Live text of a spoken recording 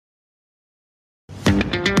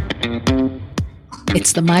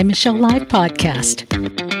It's the MyMichelleLive podcast.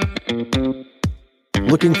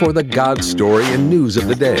 Looking for the God story and news of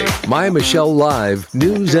the day. MyMichelleLive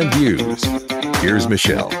News and Views. Here's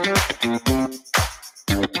Michelle.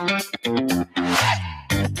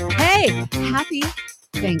 Hey, happy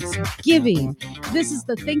Thanksgiving. This is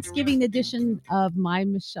the Thanksgiving edition of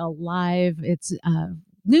MyMichelleLive. It's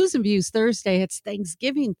News and Views Thursday. It's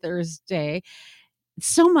Thanksgiving Thursday.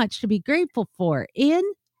 So much to be grateful for in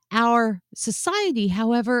our society.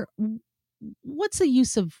 However, what's the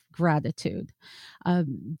use of gratitude?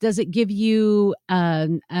 Does it give you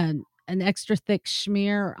an extra thick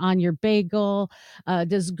schmear on your bagel?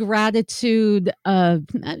 Does gratitude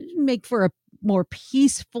make for a more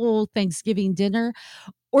peaceful Thanksgiving dinner?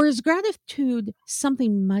 Or is gratitude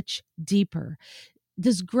something much deeper?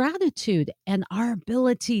 Does gratitude and our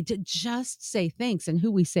ability to just say thanks and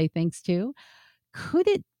who we say thanks to, could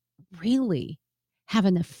it really have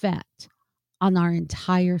an effect on our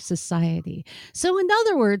entire society? So in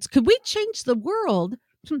other words, could we change the world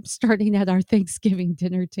starting at our Thanksgiving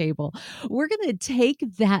dinner table? We're going to take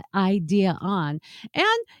that idea on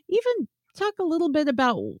and even talk a little bit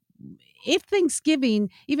about if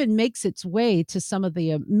Thanksgiving even makes its way to some of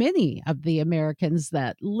the many of the Americans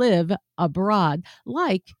that live abroad,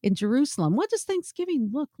 like in Jerusalem. What does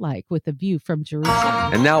Thanksgiving look like with a view from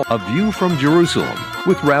Jerusalem? And now, a view from Jerusalem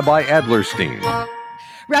with Rabbi Adlerstein.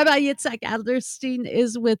 Rabbi Yitzchok Adlerstein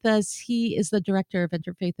is with us. He is the director of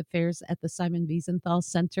interfaith affairs at the Simon Wiesenthal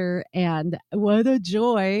Center. And what a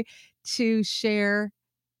joy to share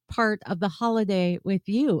part of the holiday with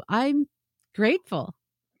you. I'm grateful.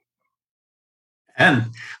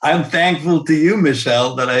 And I'm thankful to you,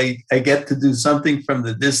 Michelle, that I get to do something from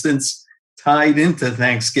the distance tied into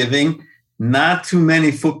Thanksgiving. Not too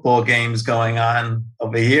many football games going on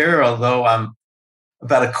over here, although I'm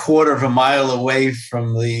about a quarter of a mile away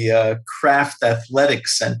from the Kraft Athletic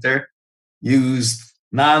Center, used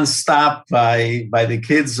nonstop by the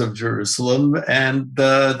kids of Jerusalem. And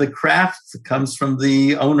the Kraft comes from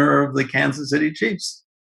the owner of the Kansas City Chiefs,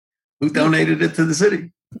 who donated it to the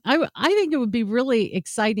city. I think it would be really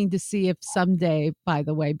exciting to see if someday, by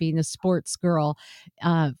the way, being a sports girl,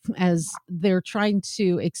 as they're trying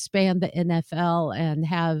to expand the NFL and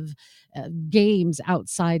have games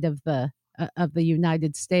outside of the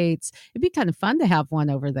United States, it'd be kind of fun to have one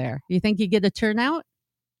over there. You think you get a turnout?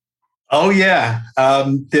 Oh, yeah.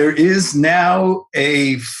 There is now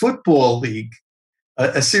a football league,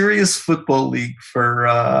 a serious football league for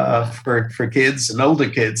kids and older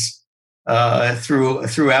kids.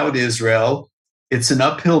 Throughout Israel. It's an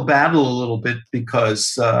uphill battle a little bit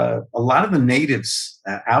because a lot of the natives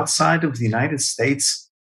outside of the United States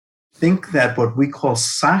think that what we call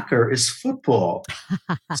soccer is football.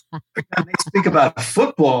 Every time they speak about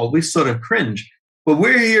football, we sort of cringe. But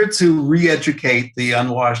we're here to re-educate the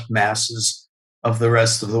unwashed masses of the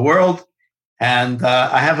rest of the world. And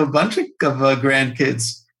I have a bunch of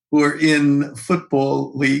grandkids who are in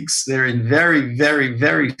football leagues. They're in very, very,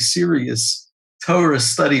 very serious Torah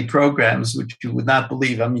study programs, which you would not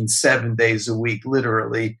believe. I mean, 7 days a week,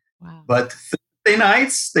 literally. Wow. But Thursday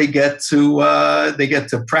nights they get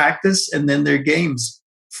to practice, and then their games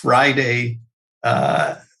Friday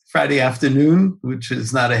afternoon, which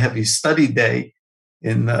is not a heavy study day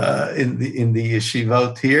in the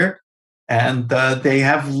yeshivot here. And they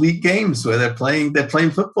have league games where they're playing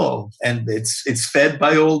football, and it's fed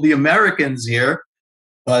by all the Americans here.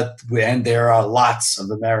 And there are lots of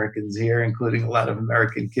Americans here, including a lot of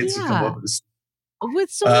American kids who come over to see. With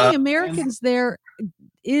so many Americans, there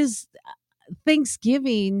is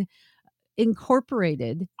Thanksgiving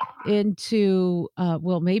incorporated into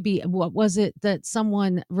maybe what was it that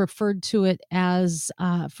someone referred to it as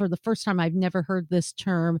for the first time? I've never heard this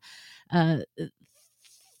term.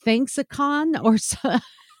 Thanksicon or so,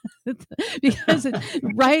 because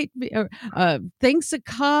right,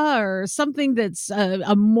 Thanksica or something that's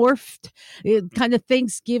a morphed kind of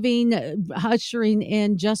Thanksgiving ushering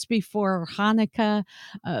in just before Hanukkah,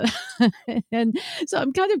 and so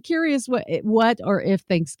I'm kind of curious what or if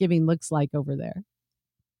Thanksgiving looks like over there.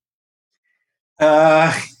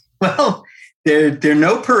 Well, there are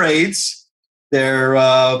no parades.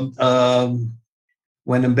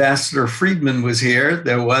 When Ambassador Friedman was here,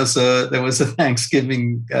 there was a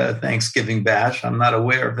Thanksgiving bash. I'm not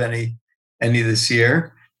aware of any this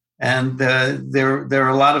year, and there are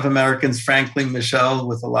a lot of Americans, frankly, Michelle,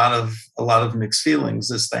 with a lot of mixed feelings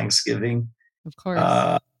this Thanksgiving. Of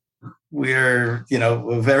course, we're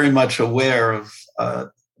very much aware of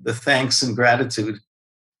the thanks and gratitude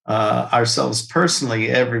ourselves personally.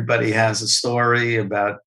 Everybody has a story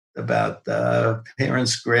about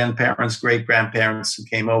parents, grandparents, great grandparents who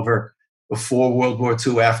came over before World War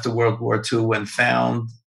II, after World War II, and found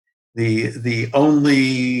the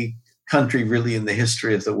only country really in the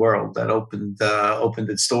history of the world that opened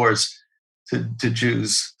its doors to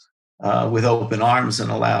Jews with open arms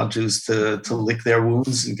and allowed Jews to lick their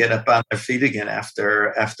wounds and get up on their feet again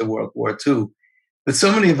after World War II. But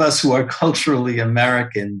so many of us who are culturally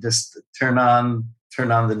American just turn on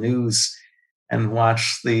the news and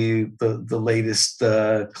watch the latest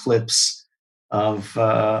clips of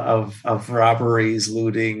robberies,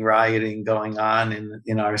 looting, rioting going on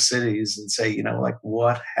in our cities, and say, like,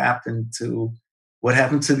 what happened to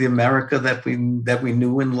the America that we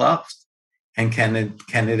knew and loved, and can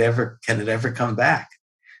it ever come back?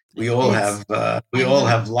 We all have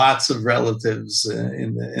lots of relatives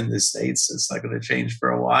in the States. It's not going to change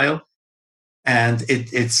for a while. And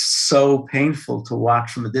it's so painful to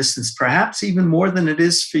watch from a distance, perhaps even more than it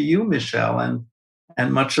is for you, Michelle,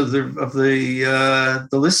 and much of the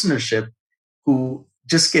listenership, who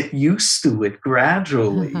just get used to it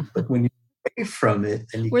gradually. But when you're away from it,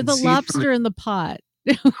 and we're the lobster in the pot.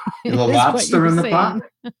 The lobster in the pot,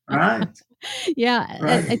 right? Yeah,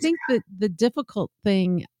 right. I think that the difficult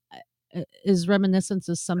thing is reminiscence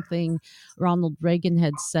of something Ronald Reagan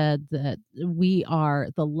had said, that we are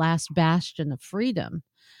the last bastion of freedom.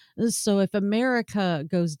 So if America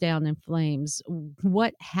goes down in flames,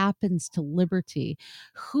 what happens to liberty?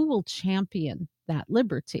 Who will champion that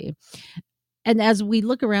liberty? And as we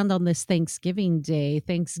look around on this Thanksgiving Day,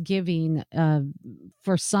 Thanksgiving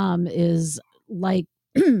for some is like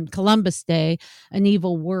Columbus Day, an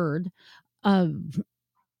evil word.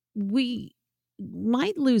 We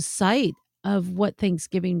might lose sight of what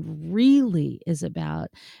Thanksgiving really is about.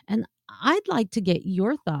 And I'd like to get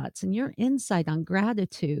your thoughts and your insight on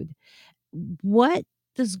gratitude. What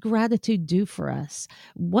does gratitude do for us?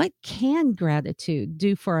 What can gratitude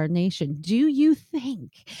do for our nation? Do you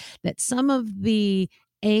think that some of the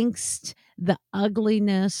angst, the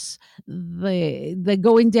ugliness, the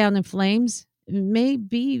going down in flames may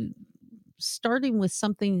be starting with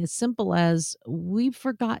something as simple as we've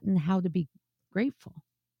forgotten how to be grateful?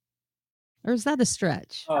 Or is that a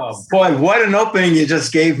stretch? Oh boy, what an opening you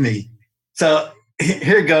just gave me. So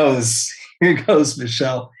here goes,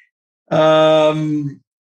 Michelle.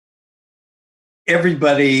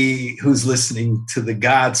 Everybody who's listening to the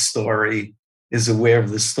God story is aware of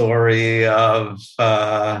the story of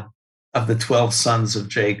the 12 sons of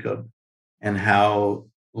Jacob, and how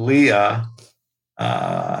Leah,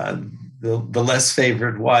 the less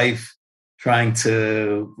favored wife, trying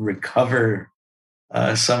to recover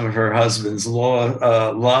some of her husband's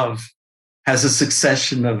love, has a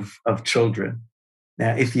succession of children.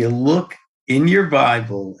 Now, if you look in your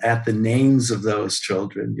Bible at the names of those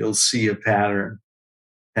children, you'll see a pattern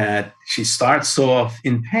that she starts off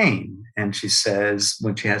in pain. And she says,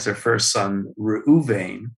 when she has her first son,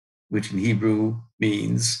 Reuven, which in Hebrew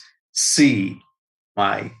means, see,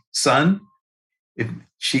 my son,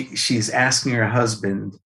 she's asking her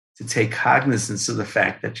husband to take cognizance of the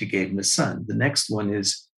fact that she gave him a son. The next one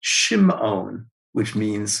is Shimon, which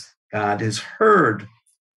means God has heard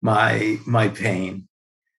my pain.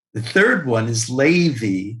 The third one is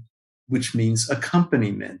Levi, which means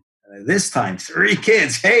accompaniment. This time, 3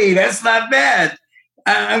 kids. Hey, that's not bad.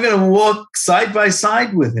 I'm going to walk side by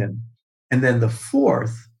side with him. And then the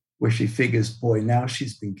fourth, where she figures, boy, now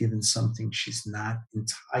she's been given something she's not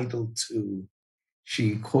entitled to.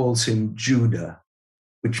 She calls him Judah,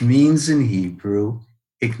 which means in Hebrew,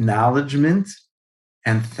 acknowledgement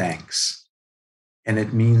and thanks. And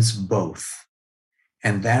it means both.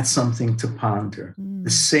 And that's something to ponder. The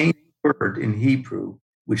same word in Hebrew,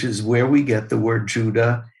 which is where we get the word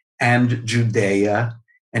Judah and Judea,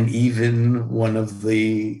 and even one of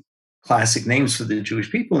the classic names for the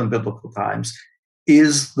Jewish people in biblical times,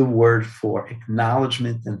 is the word for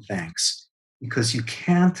acknowledgement and thanks. Because you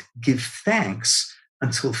can't give thanks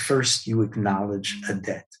until first you acknowledge a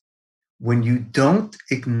debt. When you don't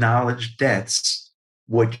acknowledge debts,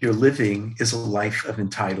 what you're living is a life of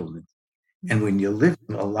entitlement. And when you're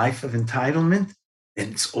living a life of entitlement, then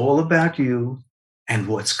it's all about you and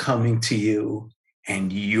what's coming to you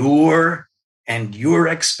and your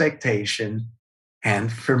expectation.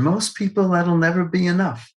 And for most people, that'll never be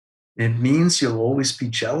enough. It means you'll always be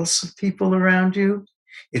jealous of people around you.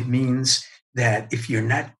 It means that if you're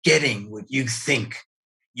not getting what you think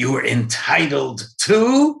you're entitled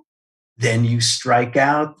to, then you strike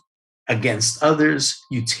out against others.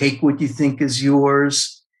 You take what you think is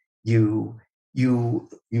yours. You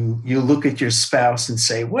look at your spouse and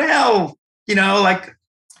say, well, like,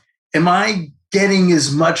 am I getting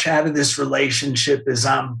as much out of this relationship as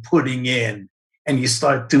I'm putting in. And you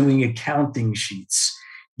start doing accounting sheets.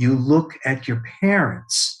 You look at your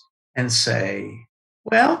parents and say,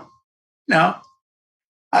 well, no,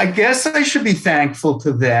 I guess I should be thankful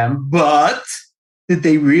to them, but did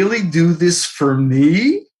they really do this for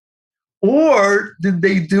me? Or did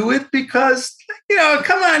they do it because,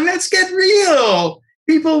 come on, let's get real.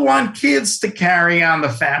 People want kids to carry on the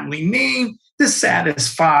family name, to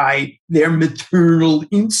satisfy their maternal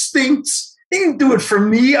instincts. They didn't do it for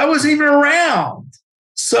me. I wasn't even around.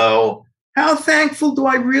 So how thankful do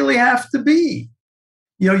I really have to be?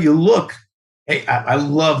 You look, hey, I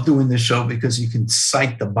love doing this show because you can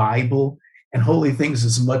cite the Bible and holy things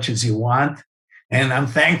as much as you want. And I'm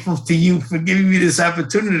thankful to you for giving me this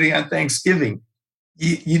opportunity on Thanksgiving.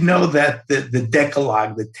 You know that the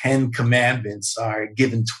Decalogue, the 10 Commandments, are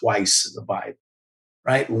given twice in the Bible,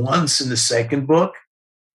 right? Once in the second book,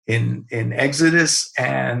 in Exodus,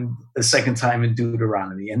 and the second time in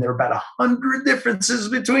Deuteronomy. And there are about 100 differences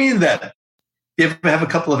between them. If you have a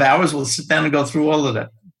couple of hours, we'll sit down and go through all of them.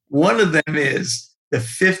 One of them is the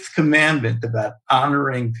fifth commandment about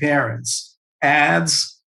honoring parents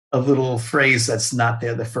adds a little phrase that's not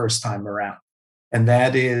there the first time around. And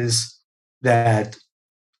that is that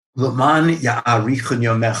L'man ya'arichon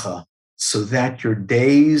yomecha, so that your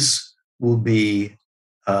days will be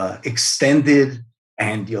extended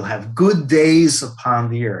and you'll have good days upon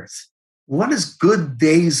the earth. What does good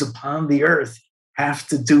days upon the earth have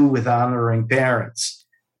to do with honoring parents?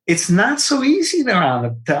 It's not so easy to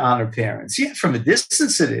honor parents. Yeah, from a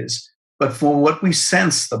distance it is. But for what we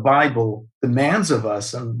sense the Bible demands of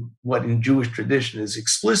us, and what in Jewish tradition is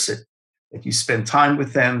explicit, that you spend time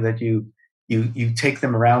with them, that you take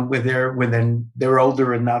them around when they're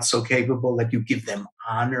older and not so capable, that you give them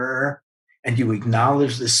honor and you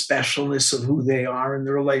acknowledge the specialness of who they are in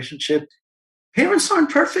the relationship. Parents aren't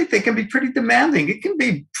perfect. They can be pretty demanding. It can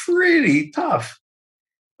be pretty tough.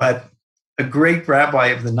 But a great rabbi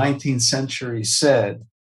of the 19th century said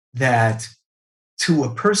that to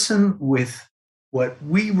a person with what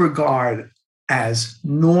we regard as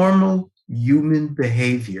normal human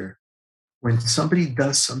behavior, when somebody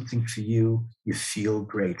does something for you, you feel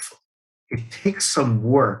grateful. It takes some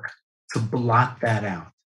work to blot that out.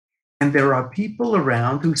 And there are people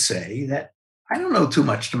around who say that I don't know too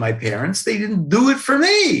much to my parents. They didn't do it for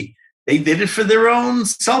me. They did it for their own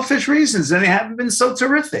selfish reasons, and they haven't been so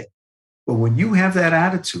terrific. But when you have that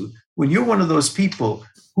attitude, when you're one of those people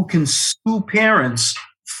who can sue parents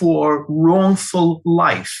for wrongful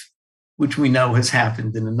life, which we know has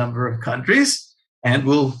happened in a number of countries and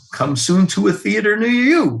will come soon to a theater near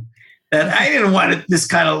you, that I didn't want this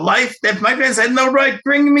kind of life, that my parents had no right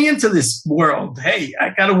bringing me into this world. Hey, I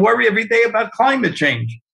got to worry every day about climate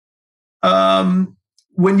change.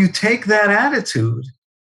 When you take that attitude,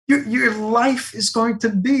 your life is going to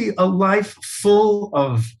be a life full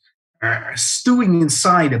of stewing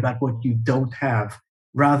inside about what you don't have,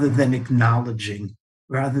 rather than acknowledging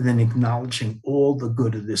all the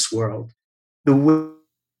good of this world. The way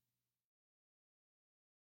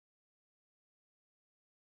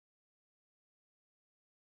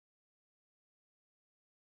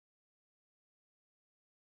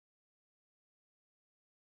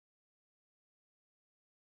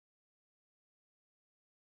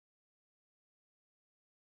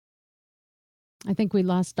I think we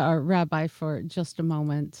lost our rabbi for just a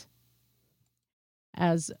moment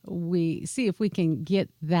as we see if we can get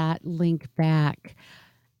that link back.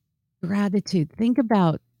 Gratitude. Think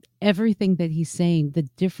about everything that he's saying, the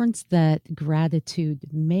difference that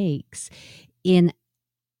gratitude makes in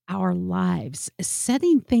our lives,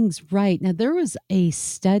 setting things right. Now, there was a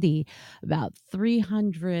study about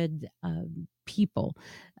 300 people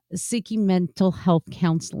seeking mental health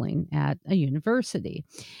counseling at a university.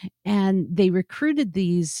 And they recruited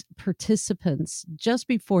these participants just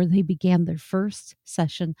before they began their first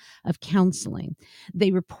session of counseling.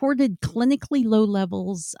 They reported clinically low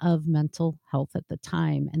levels of mental health at the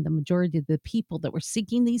time. And the majority of the people that were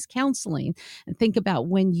seeking these counseling, and think about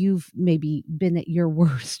when you've maybe been at your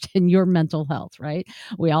worst in your mental health, right?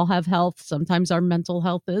 We all have health. Sometimes our mental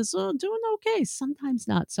health is doing okay, sometimes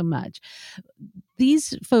not so much.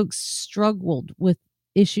 These folks struggled with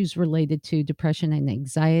issues related to depression and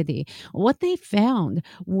anxiety. What they found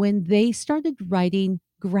when they started writing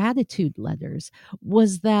gratitude letters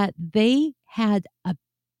was that they had a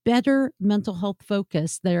better mental health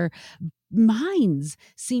focus. Their minds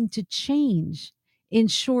seemed to change in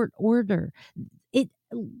short order. It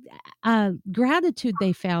Gratitude,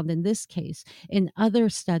 they found in this case, in other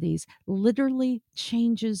studies, literally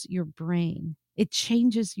changes your brain. It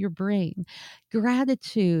changes your brain.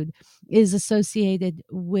 Gratitude is associated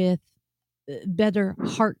with better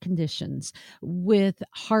heart conditions, with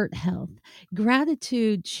heart health.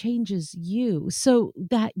 Gratitude changes you. So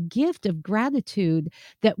that gift of gratitude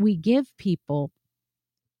that we give people,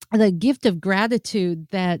 the gift of gratitude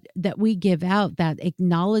that we give out, that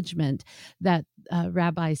acknowledgement that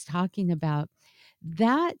Rabbi's talking about,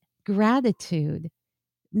 that gratitude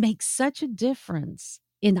makes such a difference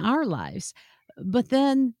in our lives. But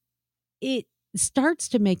then it starts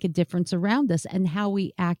to make a difference around us and how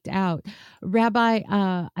we act out. Rabbi,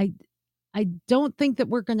 I don't think that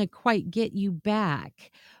we're going to quite get you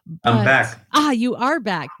back, I'm but back. you are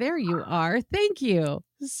back. There you are. Thank you.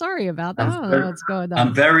 Sorry about that. I don't know what's going I'm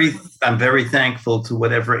on. very thankful to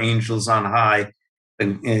whatever angels on high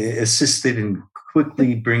assisted in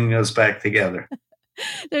quickly bringing us back together.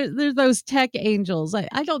 There's those tech angels.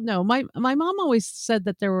 I don't know. My mom always said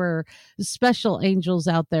that there were special angels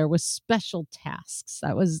out there with special tasks.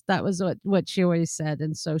 That was what she always said,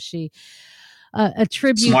 and so she Smart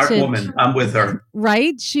attributed, woman. I'm with her.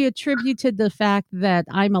 right? She attributed the fact that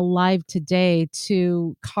I'm alive today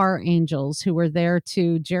to car angels who were there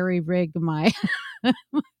to jerry rig my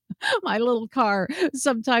my little car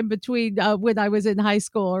sometime between when I was in high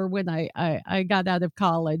school or when I got out of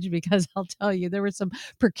college, because I'll tell you, there were some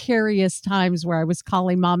precarious times where I was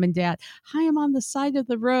calling mom and dad, hi, I'm on the side of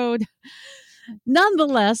the road.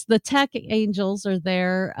 Nonetheless, the tech angels are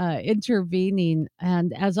there intervening.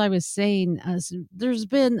 And as I was saying, there's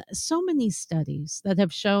been so many studies that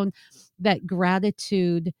have shown that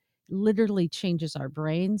gratitude literally changes our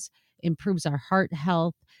brains, improves our heart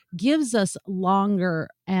health, gives us longer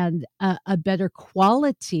and a better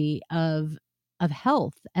quality of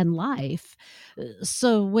health and life.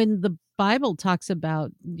 So when the Bible talks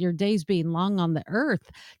about your days being long on the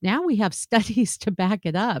earth, now we have studies to back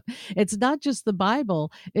it up. It's not just the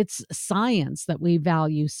Bible, it's science that we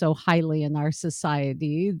value so highly in our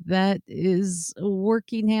society that is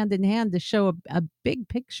working hand in hand to show a big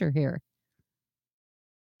picture here.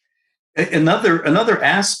 Another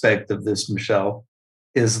aspect of this, Michelle,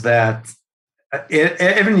 is that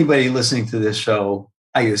everybody listening to this show,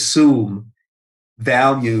 I assume,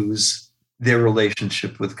 values their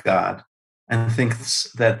relationship with God and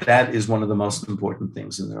thinks that that is one of the most important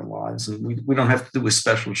things in their lives. And we don't have to do a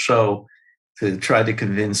special show to try to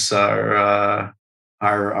convince our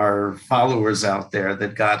followers out there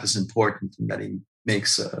that God is important and that He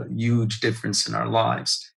makes a huge difference in our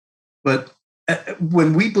lives. But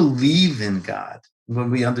when we believe in God,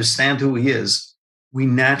 when we understand who He is, we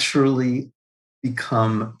naturally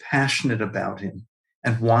become passionate about Him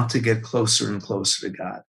and want to get closer and closer to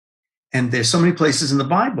God. And there's so many places in the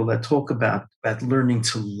Bible that talk about learning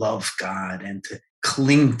to love God and to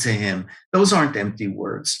cling to Him. Those aren't empty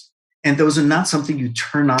words. And those are not something you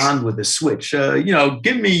turn on with a switch.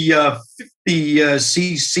 Give me 50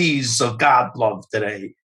 cc's of God love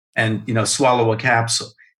today and, swallow a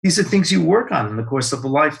capsule. These are things you work on in the course of a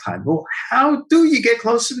lifetime. Well, how do you get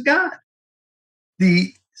closer to God?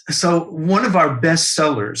 So one of our best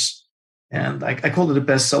sellers, and I call it a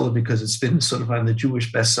bestseller because it's been sort of on the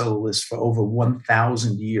Jewish bestseller list for over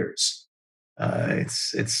 1,000 years.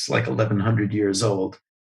 It's like 1,100 years old,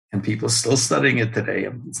 and people are still studying it today.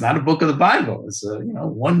 It's not a book of the Bible. It's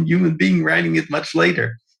one human being writing it much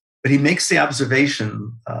later. But he makes the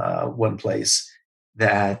observation one place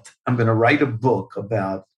that I'm going to write a book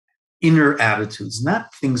about inner attitudes,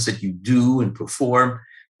 not things that you do and perform,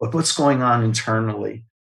 but what's going on internally.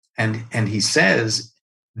 And he says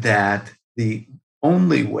that the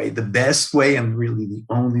only way, the best way, and really the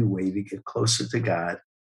only way to get closer to God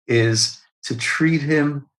is to treat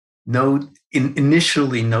Him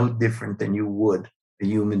initially no different than you would a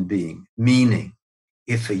human being. Meaning,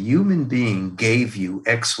 if a human being gave you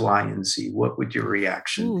X, Y, and Z, what would your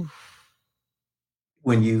reaction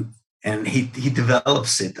be? And he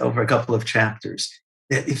develops it over a couple of chapters,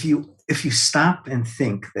 that if you stop and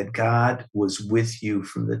think that God was with you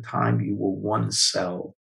from the time you were one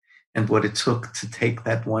cell and what it took to take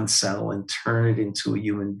that one cell and turn it into a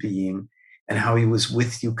human being and how He was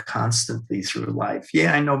with you constantly through life.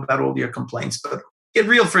 Yeah, I know about all your complaints, but get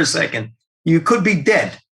real for a second. You could be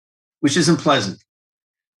dead, which isn't pleasant.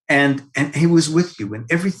 And He was with you, and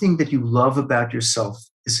everything that you love about yourself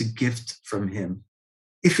is a gift from Him.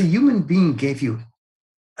 If a human being gave you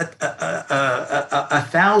a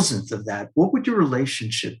thousandth of that, what would your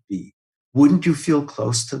relationship be? Wouldn't you feel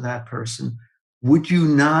close to that person? Would you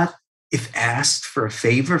not, if asked for a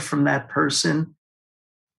favor from that person,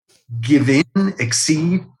 give in,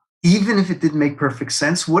 exceed, even if it didn't make perfect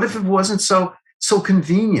sense? What if it wasn't so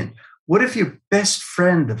convenient? What if your best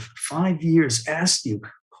friend of 5 years asked you,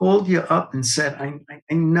 called you up and said,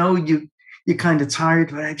 I know you're kind of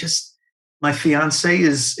tired, but my fiance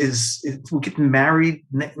is we're getting married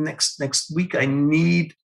next week. I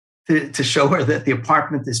need to show her that the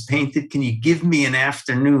apartment is painted. Can you give me an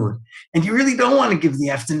afternoon? And you really don't want to give the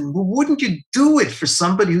afternoon. Well, wouldn't you do it for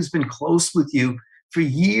somebody who's been close with you for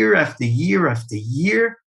year after year after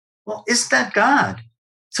year? Well, is that God?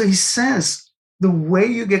 So he says the way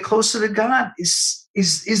you get closer to God is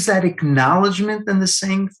that acknowledgement and the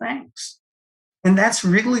saying thanks. And that's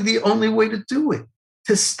really the only way to do it,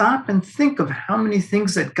 to stop and think of how many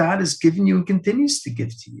things that God has given you and continues to give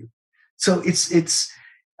to you. So it's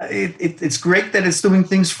great that it's doing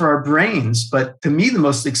things for our brains, but to me, the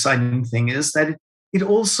most exciting thing is that it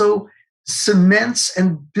also cements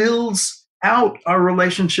and builds out our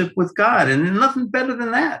relationship with God. And nothing better than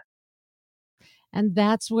that. And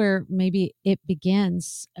that's where maybe it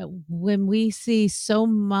begins when we see so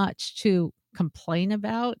much to complain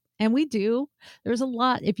about. And we do. There's a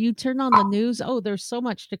lot. If you turn on the news, oh, there's so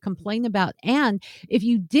much to complain about. And if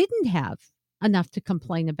you didn't have enough to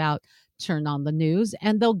complain about, turn on the news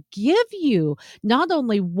and they'll give you not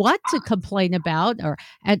only what to complain about or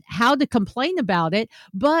and how to complain about it,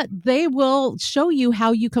 but they will show you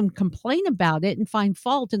how you can complain about it and find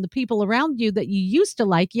fault in the people around you that you used to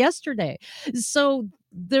like yesterday. So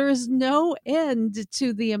there is no end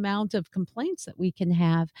to the amount of complaints that we can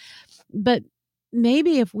have. But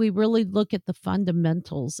maybe if we really look at the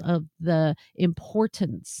fundamentals of the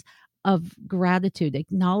importance of gratitude,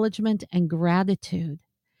 acknowledgement and gratitude,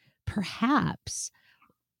 perhaps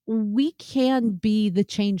we can be the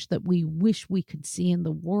change that we wish we could see in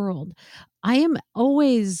the world. I am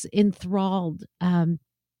always enthralled,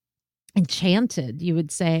 enchanted, you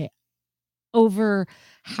would say, over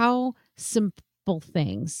how simple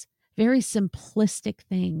things, very simplistic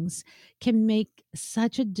things, can make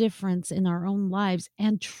such a difference in our own lives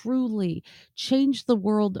and truly change the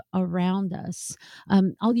world around us.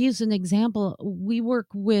 I'll use an example. We work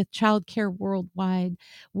with Childcare Worldwide,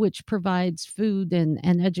 which provides food and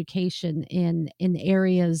education in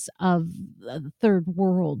areas of the third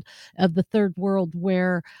world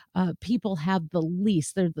where people have the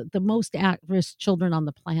least, they're the most at-risk children on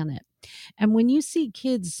the planet. And when you see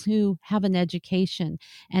kids who have an education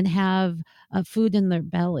and have food in their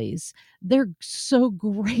bellies, they're so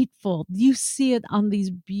grateful. You see it on these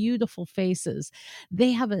beautiful faces.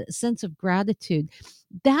 They have a sense of gratitude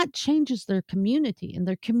that changes their community, and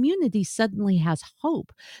their community suddenly has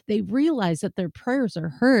hope. They realize that their prayers are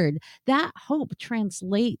heard. That hope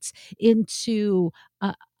translates into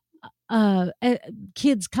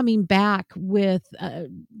kids coming back with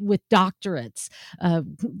doctorates,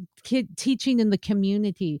 kid teaching in the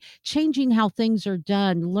community, changing how things are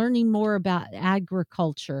done, learning more about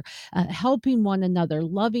agriculture, helping one another,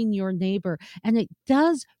 loving your neighbor, and it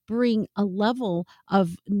does bring a level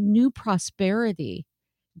of new prosperity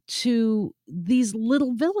to these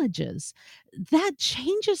little villages that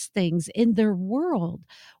changes things in their world.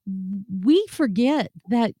 We forget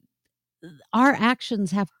that our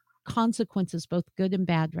actions have consequences, both good and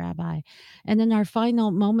bad, Rabbi. And in our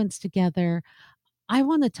final moments together, I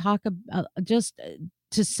want to talk about just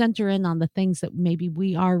to center in on the things that maybe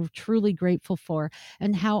we are truly grateful for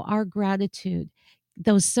and how our gratitude,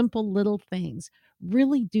 those simple little things,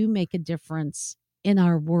 really do make a difference in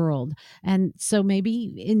our world. And so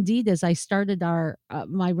maybe indeed, as I started our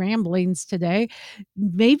my ramblings today,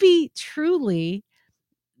 maybe truly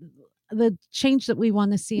the change that we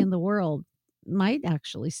want to see in the world might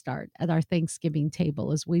actually start at our Thanksgiving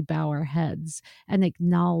table as we bow our heads and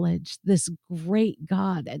acknowledge this great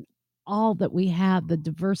God and all that we have, the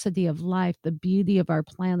diversity of life, the beauty of our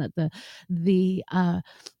planet, the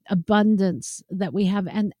abundance that we have,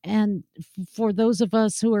 and for those of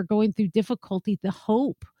us who are going through difficulty, the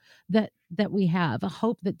hope that we have, a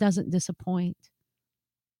hope that doesn't disappoint.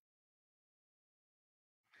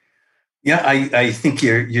 Yeah, I think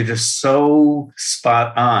you're just so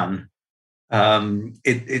spot on.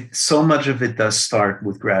 It so much of it does start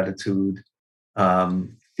with gratitude,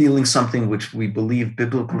 feeling something which we believe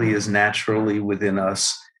biblically is naturally within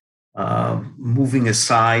us, moving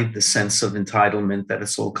aside the sense of entitlement that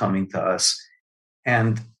it's all coming to us,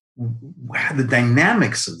 and the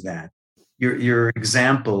dynamics of that. Your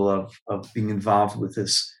example of being involved with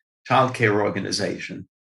this childcare organization.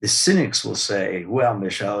 The cynics will say, "Well,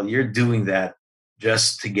 Michelle, you're doing that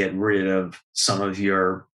just to get rid of some of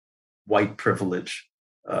your white privilege."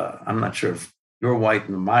 I'm not sure if you're white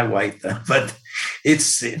and my white, but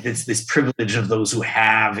it's this privilege of those who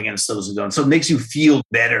have against those who don't. So it makes you feel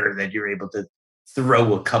better that you're able to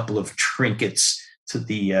throw a couple of trinkets to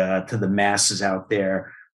the masses out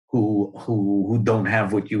there who don't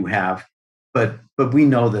have what you have. But we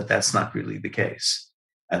know that that's not really the case.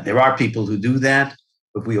 There are people who do that,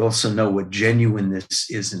 but we also know what genuineness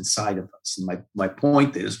is inside of us. And my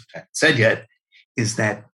point is, which I haven't said yet, is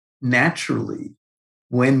that naturally,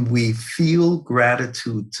 when we feel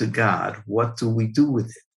gratitude to God, what do we do with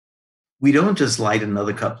it? We don't just light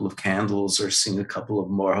another couple of candles or sing a couple of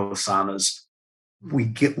more hosannas.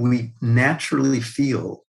 We naturally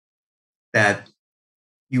feel that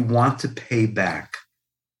you want to pay back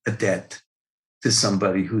a debt to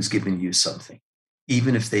somebody who's given you something,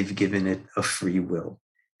 even if they've given it a free will.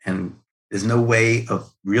 And there's no way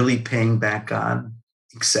of really paying back God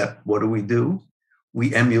except what do?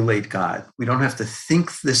 We emulate God. We don't have to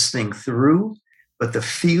think this thing through, but the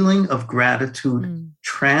feeling of gratitude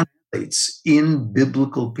translates in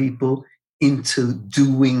biblical people into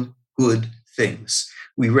doing good things.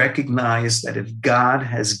 We recognize that if God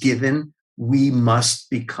has given, we must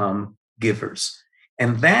become givers.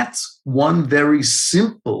 And that's one very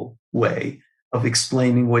simple way of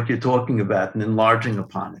explaining what you're talking about and enlarging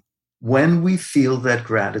upon it. When we feel that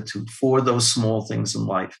gratitude for those small things in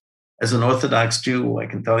life, as an Orthodox Jew, I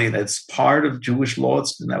can tell you that's part of Jewish law.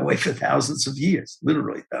 It's been that way for thousands of years,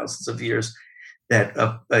 literally thousands of years, that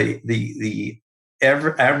the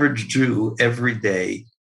average Jew every day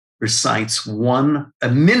recites a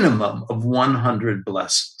minimum of 100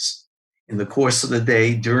 blessings in the course of the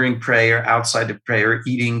day, during prayer, outside of prayer,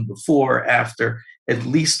 eating, before, after, at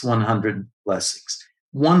least 100 blessings.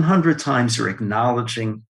 100 times you're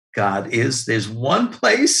acknowledging God is. There's one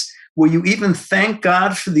place where you even thank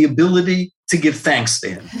God for the ability to give thanks to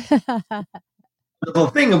him. The whole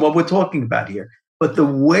thing of what we're talking about here. But the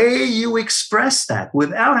way you express that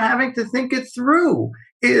without having to think it through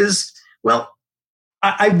is, well,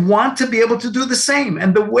 I want to be able to do the same.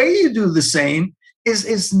 And the way you do the same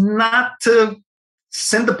is not to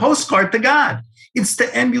send a postcard to God. It's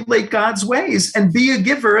to emulate God's ways and be a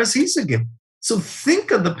giver as he's a giver. So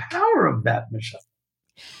think of the power of that, Michelle.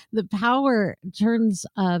 The power turns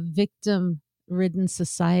a victim-ridden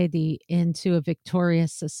society into a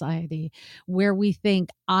victorious society where we think,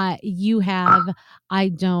 you have, I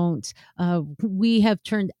don't. We have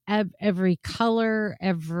turned every color,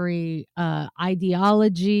 every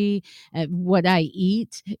ideology, what I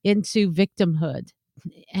eat into victimhood.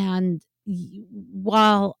 And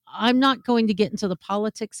while I'm not going to get into the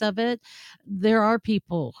politics of it, there are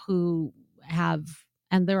people who have,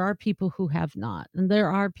 and there are people who have not, and there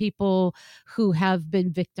are people who have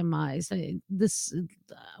been victimized.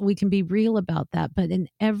 We can be real about that, but in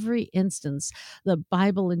every instance, the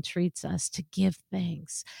Bible entreats us to give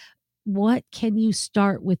thanks. What can you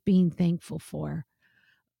start with being thankful for?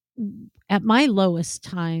 At my lowest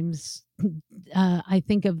times, I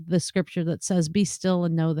think of the scripture that says, "Be still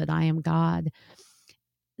and know that I am God."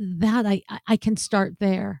 That I can start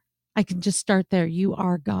there. I can just start there. You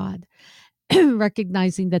are God.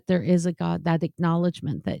 Recognizing that there is a God, that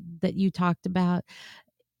acknowledgement that you talked about,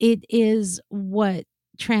 it is what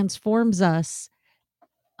transforms us,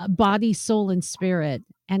 body, soul, and spirit,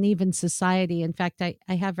 and even society. In fact, I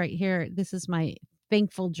have right here, this is my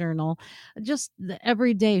thankful journal, just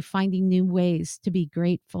every day finding new ways to be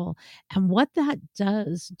grateful. And what that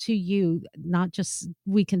does to you, not just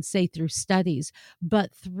we can say through studies,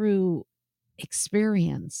 but through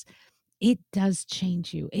experience, it does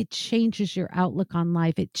change you. It changes your outlook on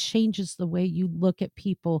life. It changes the way you look at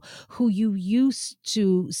people who you used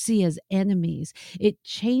to see as enemies. It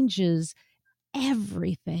changes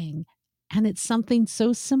everything. And it's something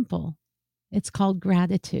so simple. It's called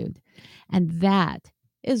gratitude. And that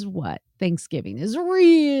is what Thanksgiving is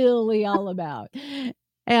really all about.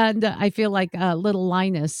 And I feel like little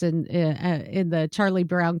Linus in the Charlie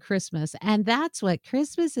Brown Christmas. And that's what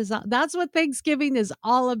Christmas is. That's what Thanksgiving is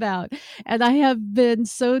all about. And I have been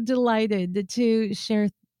so delighted to share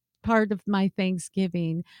part of my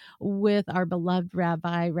Thanksgiving with our beloved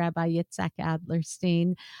Rabbi Yitzchok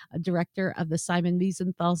Adlerstein, director of the Simon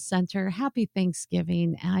Wiesenthal Center. Happy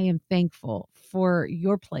Thanksgiving. I am thankful for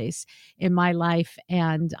your place in my life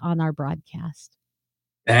and on our broadcast.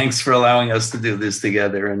 Thanks for allowing us to do this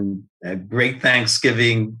together, and a great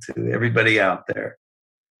Thanksgiving to everybody out there.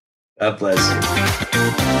 God bless you.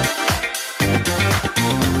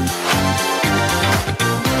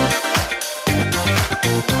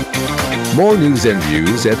 More news and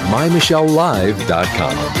views at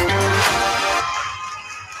MyMichelleLive.com.